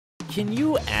Can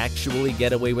you actually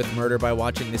get away with murder by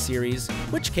watching the series?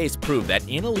 Which case proved that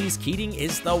Annalise Keating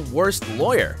is the worst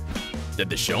lawyer? Did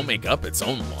the show make up its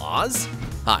own laws?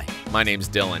 Hi, my name's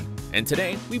Dylan, and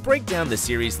today we break down the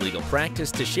series' legal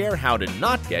practice to share how to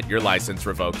not get your license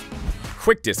revoked.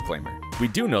 Quick disclaimer, we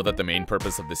do know that the main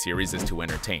purpose of the series is to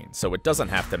entertain, so it doesn't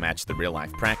have to match the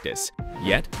real-life practice.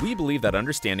 Yet, we believe that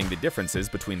understanding the differences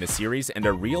between the series and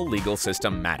a real legal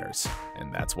system matters,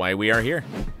 and that's why we are here.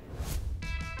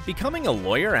 Becoming a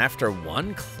lawyer after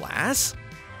one class?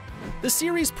 The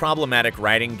series' problematic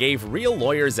writing gave real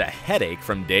lawyers a headache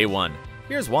from day one.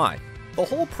 Here's why. The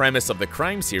whole premise of the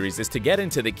crime series is to get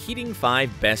into the Keating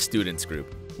 5 Best Students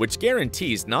group, which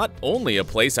guarantees not only a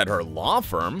place at her law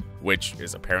firm, which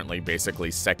is apparently basically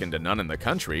second to none in the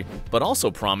country, but also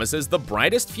promises the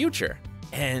brightest future.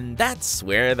 And that's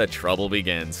where the trouble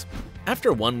begins.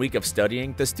 After 1 week of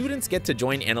studying, the students get to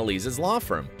join Annalise's law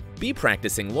firm, be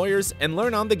practicing lawyers, and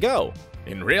learn on the go.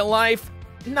 In real life,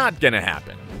 not gonna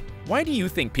happen. Why do you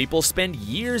think people spend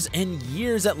years and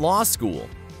years at law school?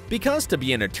 Because to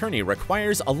be an attorney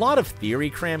requires a lot of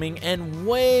theory cramming and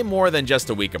way more than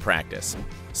just a week of practice.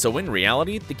 So in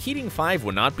reality, the Keating 5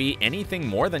 would not be anything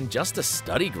more than just a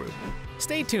study group.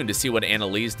 Stay tuned to see what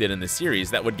Annalise did in the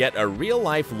series that would get a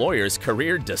real-life lawyer's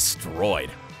career destroyed.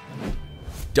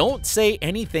 Don't say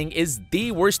anything is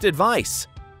the worst advice.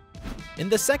 In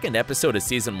the second episode of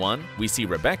Season 1, we see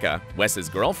Rebecca, Wes's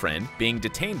girlfriend, being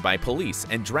detained by police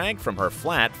and dragged from her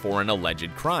flat for an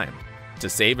alleged crime. To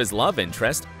save his love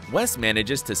interest, Wes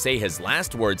manages to say his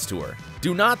last words to her,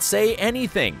 "Do not say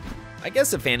anything." I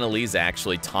guess if Annalise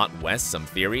actually taught Wes some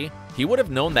theory, he would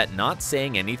have known that not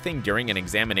saying anything during an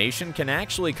examination can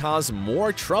actually cause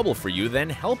more trouble for you than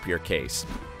help your case.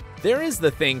 There is the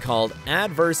thing called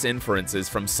adverse inferences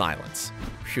from silence.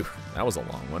 Phew, that was a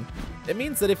long one. It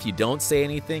means that if you don't say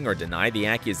anything or deny the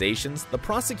accusations, the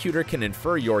prosecutor can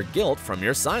infer your guilt from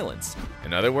your silence.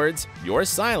 In other words, your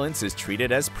silence is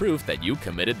treated as proof that you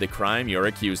committed the crime you're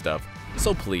accused of.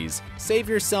 So please, save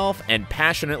yourself and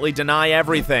passionately deny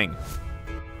everything.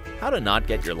 How to not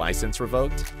get your license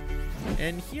revoked?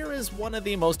 And here is one of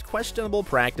the most questionable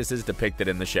practices depicted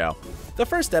in the show. The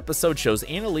first episode shows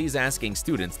Annalise asking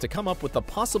students to come up with a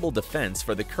possible defense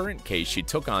for the current case she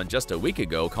took on just a week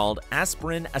ago called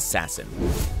Aspirin Assassin.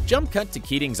 Jump cut to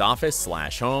Keating's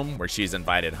office/home, where she's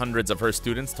invited hundreds of her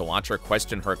students to watch her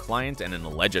question her client and an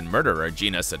alleged murderer,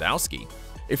 Gina Sadowski.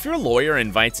 If your lawyer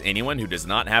invites anyone who does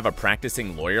not have a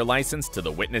practicing lawyer license to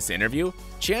the witness interview,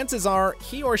 chances are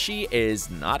he or she is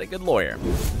not a good lawyer.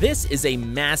 This is a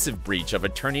massive breach of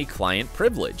attorney-client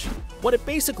privilege. What it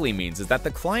basically means is that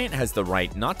the client has the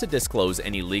right not to disclose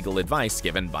any legal advice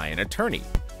given by an attorney.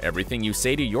 Everything you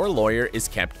say to your lawyer is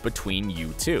kept between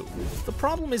you two. The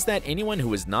problem is that anyone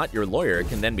who is not your lawyer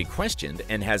can then be questioned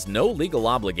and has no legal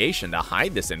obligation to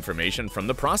hide this information from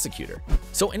the prosecutor.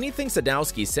 So anything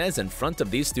Sadowski says in front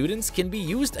of these students can be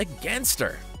used against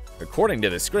her. According to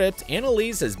the script,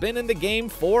 Annalise has been in the game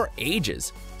for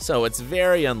ages, so it's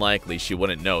very unlikely she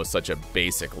wouldn't know such a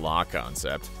basic law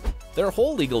concept. Their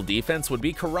whole legal defense would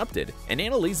be corrupted, and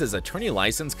Annalise's attorney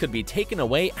license could be taken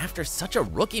away after such a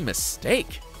rookie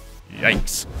mistake.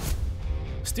 Yikes.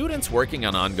 Students working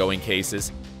on ongoing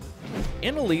cases.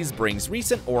 Annalise brings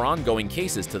recent or ongoing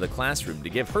cases to the classroom to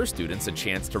give her students a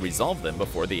chance to resolve them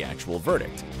before the actual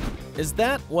verdict. Is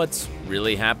that what's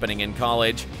really happening in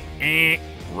college?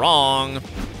 Wrong.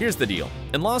 Here's the deal.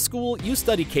 In law school, you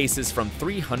study cases from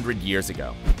 300 years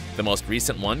ago. The most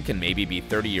recent one can maybe be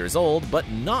 30 years old, but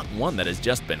not one that has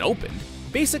just been opened.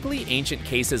 Basically, ancient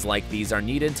cases like these are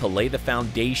needed to lay the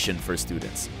foundation for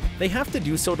students. They have to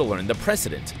do so to learn the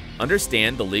precedent,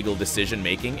 understand the legal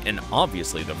decision-making, and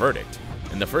obviously the verdict.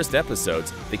 In the first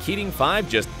episodes, the Keating 5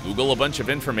 just Google a bunch of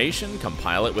information,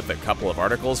 compile it with a couple of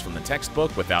articles from the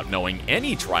textbook without knowing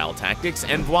any trial tactics,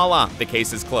 and voila, the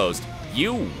case is closed.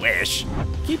 You wish!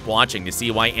 Keep watching to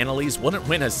see why Annalise wouldn't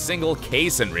win a single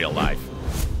case in real life.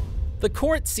 The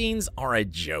court scenes are a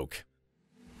joke.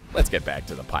 Let's get back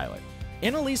to the pilot.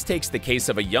 Annalise takes the case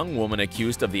of a young woman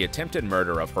accused of the attempted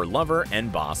murder of her lover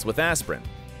and boss with aspirin.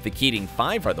 The Keating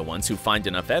 5 are the ones who find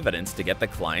enough evidence to get the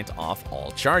client off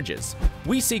all charges.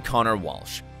 We see Connor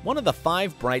Walsh, one of the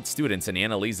 5 bright students in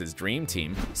Annalise's dream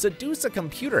team, seduce a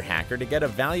computer hacker to get a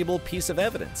valuable piece of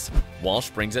evidence.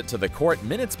 Walsh brings it to the court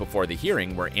minutes before the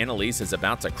hearing where Annalise is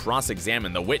about to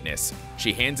cross-examine the witness.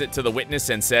 She hands it to the witness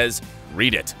and says,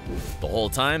 "Read it." The whole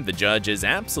time, the judge is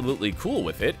absolutely cool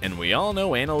with it, and we all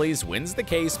know Annalise wins the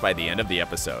case by the end of the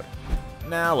episode.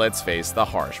 Now let's face the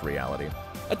harsh reality.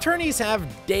 Attorneys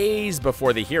have days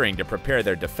before the hearing to prepare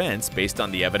their defense based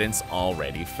on the evidence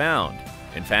already found.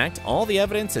 In fact, all the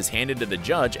evidence is handed to the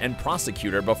judge and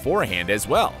prosecutor beforehand as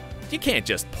well. You can't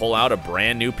just pull out a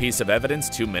brand new piece of evidence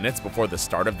 2 minutes before the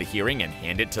start of the hearing and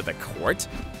hand it to the court.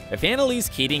 If Annalise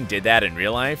Keating did that in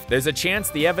real life, there's a chance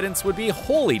the evidence would be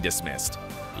wholly dismissed.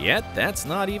 Yet, that's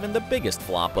not even the biggest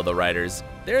flop of the writers.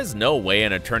 There's no way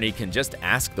an attorney can just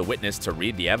ask the witness to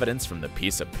read the evidence from the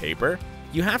piece of paper.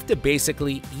 You have to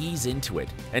basically ease into it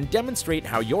and demonstrate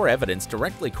how your evidence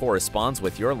directly corresponds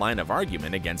with your line of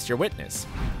argument against your witness.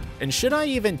 And should I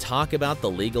even talk about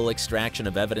the legal extraction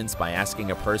of evidence by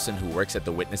asking a person who works at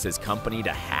the witness's company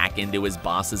to hack into his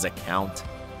boss's account?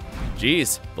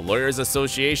 Geez, the Lawyers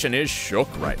Association is shook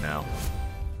right now.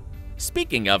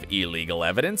 Speaking of illegal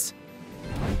evidence,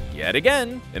 yet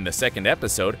again, in the second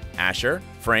episode, Asher,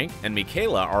 Frank, and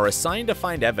Michaela are assigned to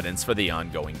find evidence for the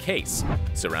ongoing case.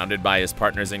 Surrounded by his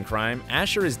partners in crime,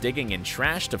 Asher is digging in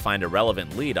trash to find a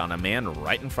relevant lead on a man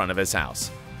right in front of his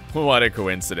house. What a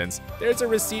coincidence. There's a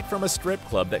receipt from a strip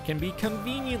club that can be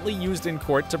conveniently used in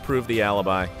court to prove the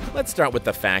alibi. Let's start with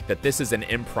the fact that this is an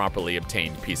improperly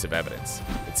obtained piece of evidence.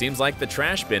 It seems like the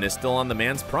trash bin is still on the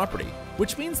man's property,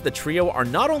 which means the trio are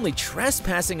not only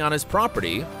trespassing on his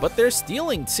property, but they're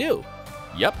stealing too.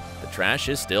 Yep, the trash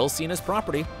is still seen as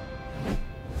property.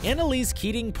 Annalise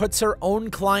Keating puts her own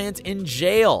client in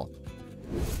jail.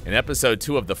 In episode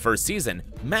 2 of the first season,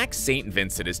 Max St.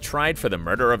 Vincent is tried for the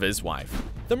murder of his wife.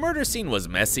 The murder scene was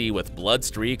messy, with blood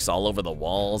streaks all over the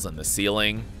walls and the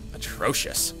ceiling.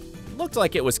 Atrocious. It looked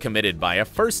like it was committed by a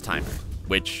first-timer,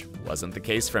 which wasn't the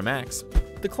case for Max.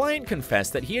 The client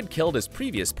confessed that he had killed his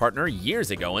previous partner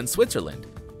years ago in Switzerland.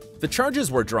 The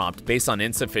charges were dropped based on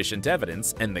insufficient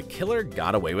evidence, and the killer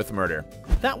got away with murder.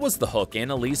 That was the hook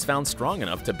Annalise found strong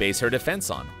enough to base her defense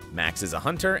on. Max is a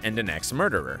hunter and an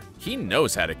ex-murderer. He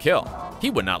knows how to kill.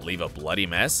 He would not leave a bloody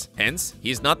mess, hence,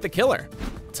 he's not the killer.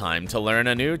 Time to learn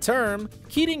a new term.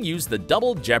 Keating used the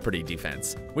double jeopardy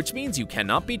defense, which means you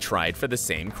cannot be tried for the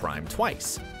same crime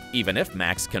twice. Even if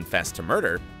Max confessed to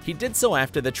murder, he did so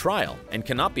after the trial and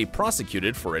cannot be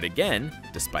prosecuted for it again,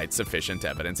 despite sufficient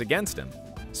evidence against him.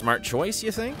 Smart choice,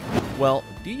 you think? Well,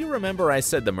 do you remember I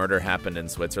said the murder happened in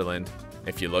Switzerland?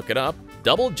 If you look it up,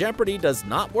 double jeopardy does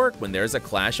not work when there's a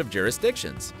clash of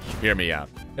jurisdictions. Hear me out.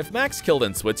 If Max killed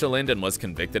in Switzerland and was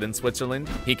convicted in Switzerland,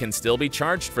 he can still be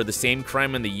charged for the same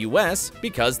crime in the US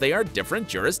because they are different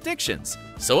jurisdictions.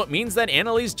 So it means that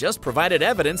Annalise just provided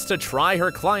evidence to try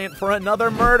her client for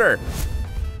another murder.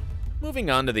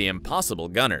 Moving on to the impossible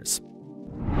gunners.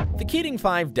 The Keating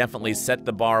Five definitely set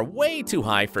the bar way too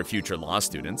high for future law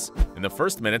students. In the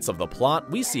first minutes of the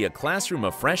plot, we see a classroom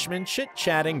of freshmen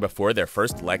chit-chatting before their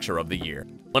first lecture of the year.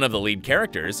 One of the lead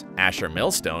characters, Asher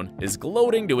Millstone, is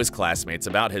gloating to his classmates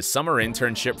about his summer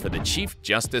internship for the Chief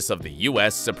Justice of the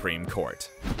US Supreme Court.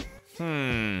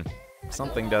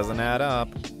 Something doesn't add up.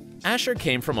 Asher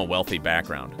came from a wealthy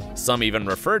background. Some even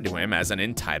referred to him as an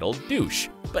entitled douche.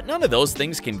 But none of those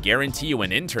things can guarantee you an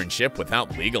internship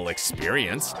without legal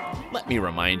experience. Let me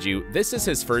remind you, this is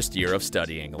his first year of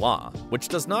studying law, which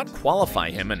does not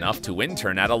qualify him enough to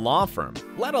intern at a law firm,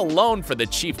 let alone for the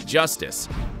Chief Justice.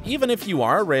 Even if you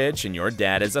are rich and your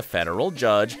dad is a federal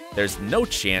judge, there's no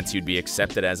chance you'd be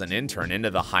accepted as an intern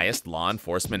into the highest law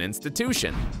enforcement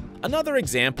institution. Another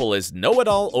example is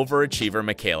know-it-all overachiever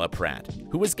Michaela Pratt,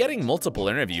 who was getting multiple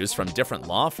interviews from different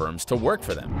law firms to work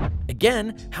for them.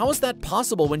 Again, how is that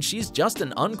possible when she's just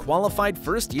an unqualified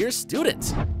first-year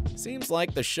student? Seems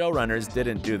like the showrunners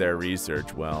didn't do their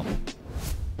research well.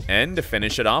 And to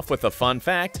finish it off with a fun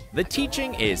fact, the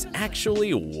teaching is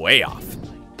actually way off.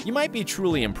 You might be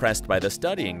truly impressed by the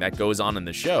studying that goes on in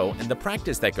the show and the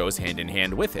practice that goes hand in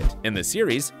hand with it. In the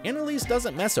series, Annalise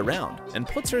doesn't mess around and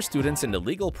puts her students into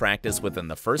legal practice within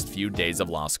the first few days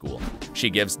of law school. She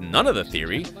gives none of the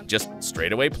theory, just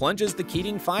straight away plunges the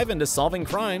Keating Five into solving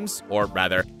crimes, or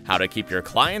rather, how to keep your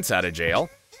clients out of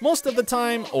jail. Most of the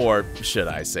time, or should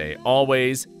I say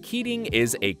always, Keating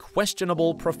is a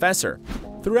questionable professor.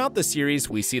 Throughout the series,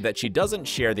 we see that she doesn't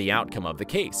share the outcome of the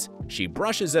case. She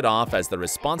brushes it off as the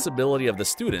responsibility of the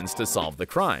students to solve the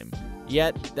crime.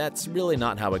 Yet, that's really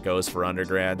not how it goes for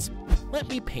undergrads. Let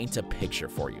me paint a picture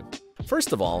for you.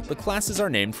 First of all, the classes are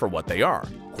named for what they are: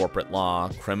 corporate law,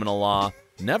 criminal law,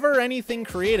 never anything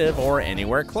creative or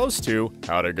anywhere close to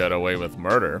how to get away with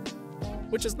murder.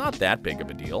 Which is not that big of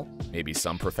a deal. Maybe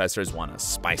some professors want to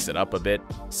spice it up a bit.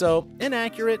 So,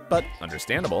 inaccurate, but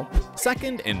understandable.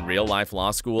 Second, in real-life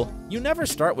law school, you never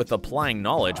start with applying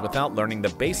knowledge without learning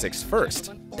the basics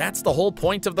first. That's the whole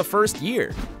point of the first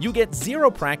year. You get zero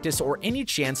practice or any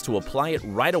chance to apply it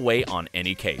right away on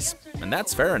any case. And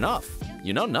that's fair enough.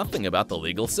 You know nothing about the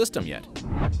legal system yet.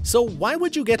 So why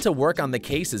would you get to work on the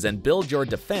cases and build your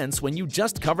defense when you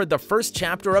just covered the first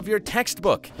chapter of your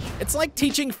textbook? It's like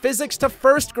teaching physics to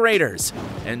first graders.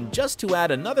 And just to add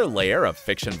another layer of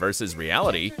fiction versus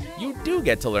reality, you do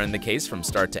get to learn the case from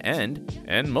start to end,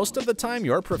 and most of the time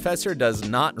your professor does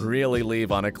not really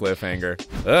leave on a cliffhanger.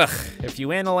 Ugh, if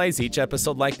you analyze each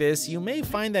episode like this, you may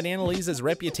find that Annalise's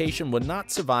reputation would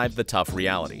not survive the tough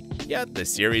reality. Yet the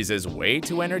series is way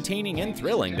too entertaining and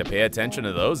thrilling to pay attention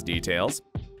to those details.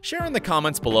 Share in the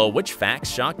comments below which facts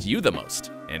shocked you the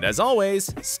most. And as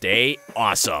always, stay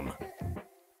awesome!